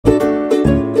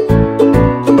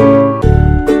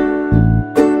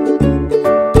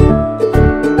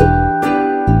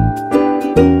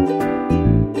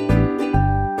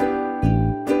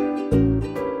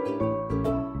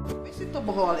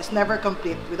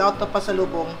complete without the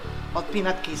pasalubong of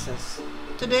peanut kisses.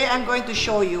 Today I'm going to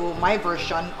show you my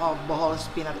version of Bohol's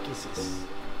peanut kisses.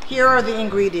 Here are the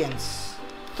ingredients.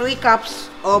 3 cups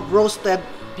of roasted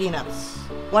peanuts,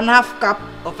 1/2 cup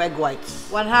of egg whites,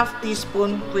 1/2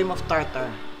 teaspoon cream of tartar,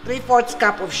 3/4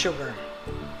 cup of sugar,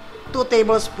 2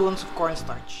 tablespoons of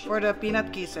cornstarch. For the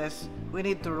peanut kisses, we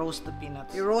need to roast the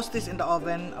peanuts. You roast this in the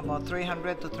oven about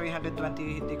 300 to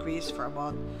 320 degrees for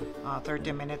about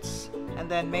 30 minutes, and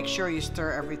then make sure you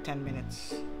stir every 10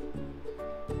 minutes.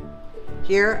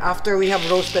 Here, after we have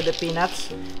roasted the peanuts,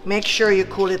 make sure you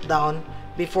cool it down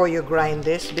before you grind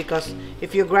this, because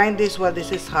if you grind this while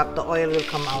this is hot, the oil will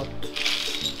come out.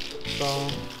 So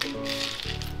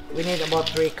we need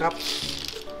about 3 cups.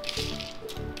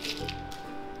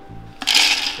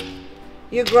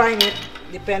 You grind it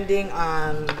depending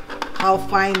on how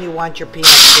fine you want your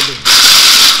peanuts to be.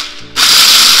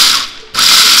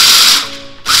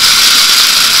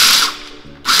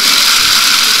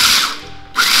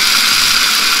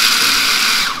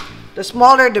 The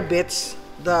smaller the bits,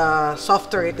 the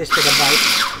softer it is to the bite.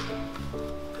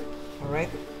 Alright,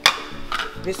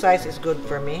 this size is good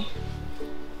for me.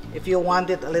 If you want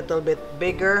it a little bit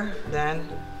bigger, then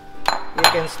you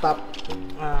can stop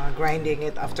grinding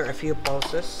it after a few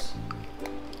pulses.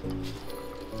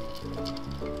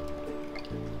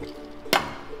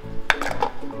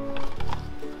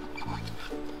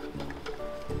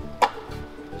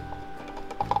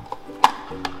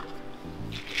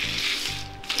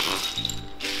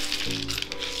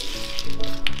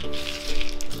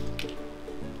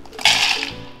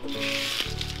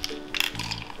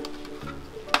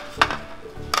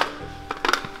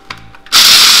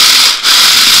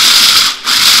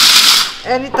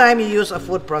 Anytime you use a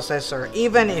food processor,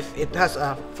 even if it has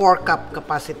a 4-cup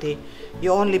capacity,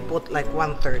 you only put like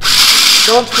 1/3.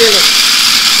 Don't fill it,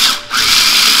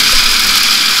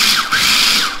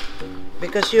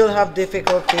 because you'll have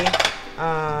difficulty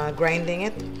grinding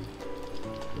it.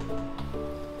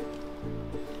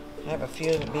 I have a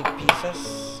few big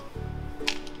pieces.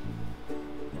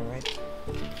 Alright.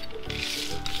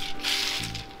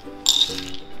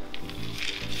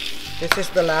 This is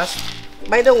the last.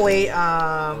 By the way,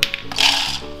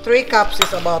 3 cups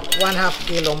is about 1/2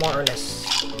 kilo, more or less.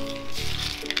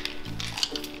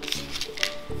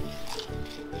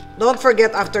 Don't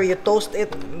forget, after you toast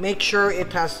it, make sure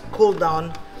it has cooled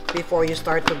down before you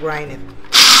start to grind it.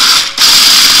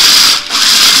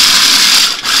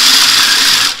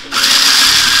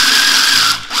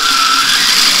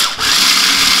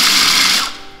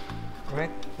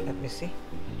 Alright, let me see.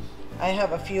 I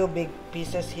have a few big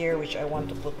pieces here which I want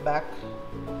to put back,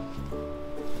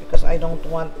 because I don't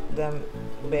want them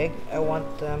big. I want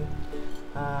them,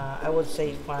 I would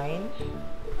say, fine.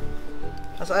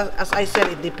 As I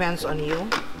said, it depends on you.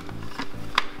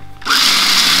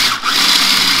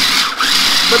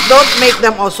 But don't make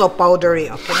them also powdery,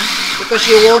 okay? Because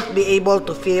you won't be able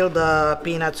to feel the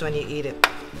peanuts when you eat it.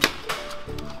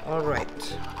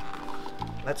 Alright,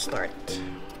 let's start.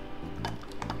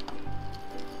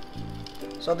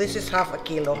 So this is 1/2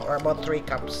 kilo, or about 3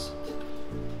 cups.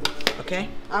 Okay?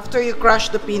 After you crush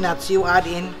the peanuts, you add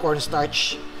in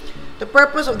cornstarch. The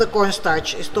purpose of the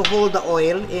cornstarch is to hold the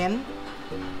oil in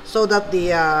so that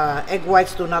the egg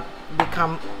whites do not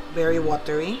become very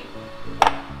watery.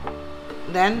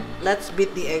 Then, let's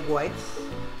beat the egg whites.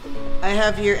 I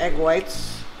have here egg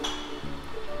whites,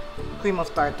 cream of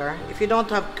tartar. If you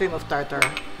don't have cream of tartar,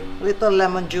 little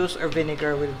lemon juice or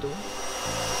vinegar will do.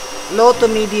 Low to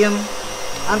medium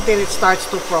until it starts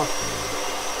to froth.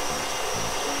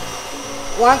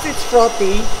 Once it's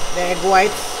frothy, the egg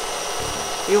whites,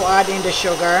 you add in the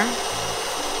sugar.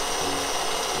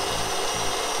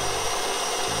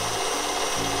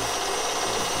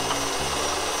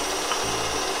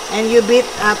 And you beat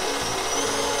at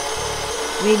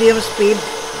medium speed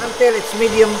until it's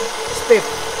medium stiff.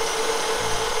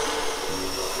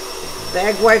 The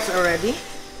egg whites are ready.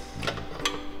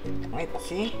 Wait,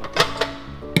 see?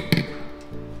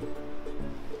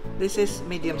 This is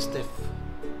medium stiff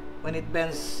when it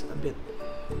bends a bit.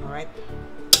 Alright.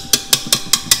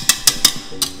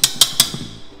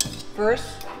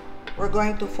 First, we're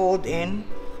going to fold in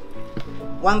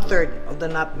 1/3 of the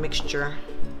nut mixture.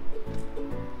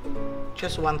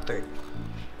 Just 1/3.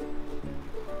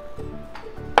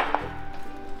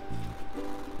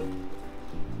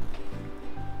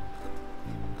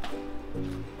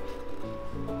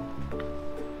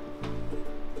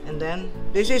 And then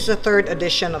this is the 3rd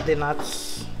addition of the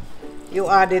nuts. You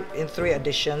add it in 3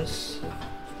 additions,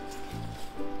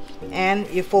 and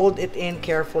you fold it in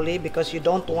carefully because you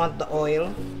don't want the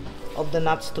oil of the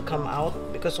nuts to come out,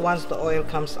 because once the oil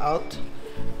comes out,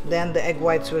 then the egg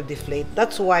whites will deflate.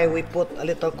 That's why we put a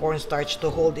little cornstarch to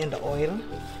hold in the oil.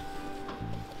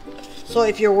 So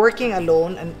if you're working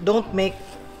alone, and don't make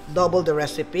double the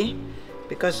recipe,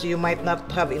 because you might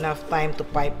not have enough time to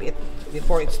pipe it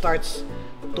before it starts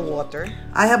to water.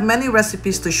 I have many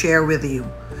recipes to share with you.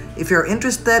 If you're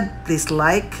interested, please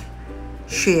like,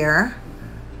 share,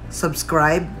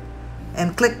 subscribe,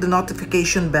 and click the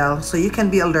notification bell so you can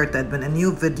be alerted when a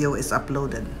new video is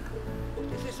uploaded.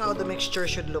 This is how the mixture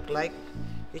should look like.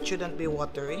 It shouldn't be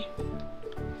watery.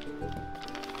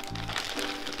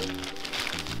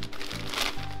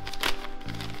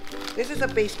 This is a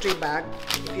pastry bag.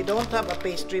 If you don't have a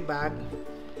pastry bag,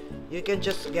 you can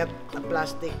just get a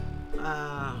plastic,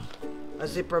 a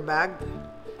zipper bag,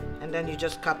 and then you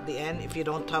just cut the end if you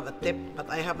don't have a tip. But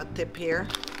I have a tip here,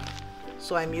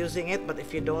 so I'm using it. But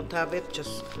if you don't have it,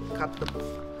 just cut the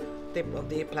tip of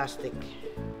the plastic.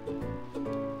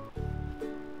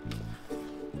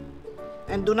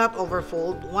 And do not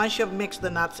overfold. Once you've mixed the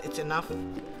nuts, it's enough.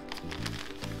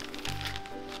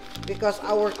 Because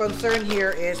our concern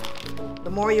here is the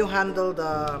more you handle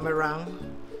the meringue,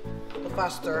 the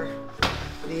faster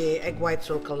the egg whites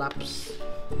will collapse.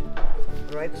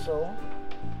 Right, so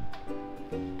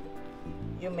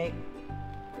you make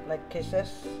like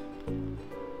kisses.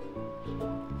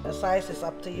 The size is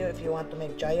up to you. If you want to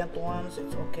make giant ones,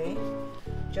 it's okay.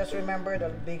 Just remember, the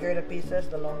bigger the pieces,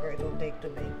 the longer it will take to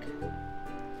make.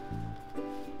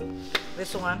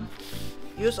 This one,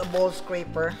 use a bowl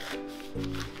scraper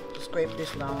to scrape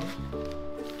this down.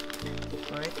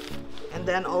 Alright, and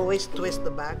then always twist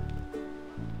the back.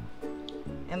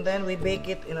 And then we bake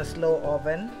it in a slow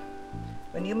oven.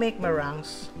 When you make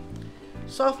meringues,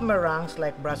 soft meringues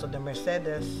like Brazo de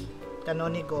Mercedes,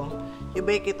 Canonigo, you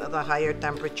bake it at a higher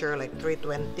temperature like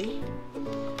 320.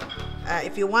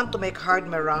 If you want to make hard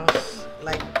meringues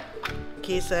like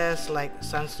kisses, like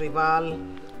Sans Rival,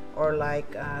 or like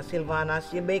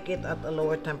Silvanas, you bake it at a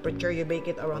lower temperature. You bake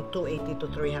it around 280 to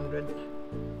 300,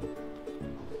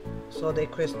 so they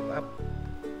crisp up.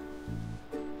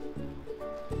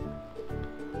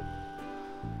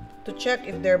 To check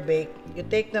if they're baked, you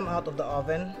take them out of the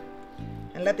oven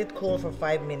and let it cool for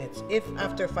 5 minutes. If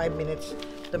after 5 minutes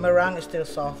the meringue is still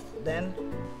soft, then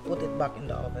put it back in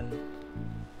the oven.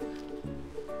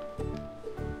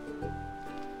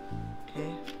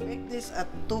 Make this at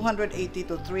 280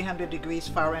 to 300 degrees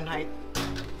Fahrenheit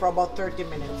for about 30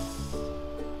 minutes.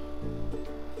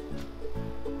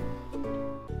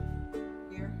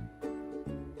 Here,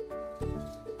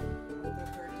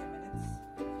 after 30 minutes.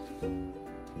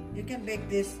 You can bake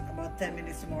this about 10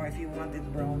 minutes more if you want it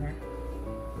browner.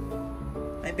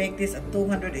 I bake this at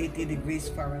 280 degrees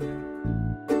Fahrenheit.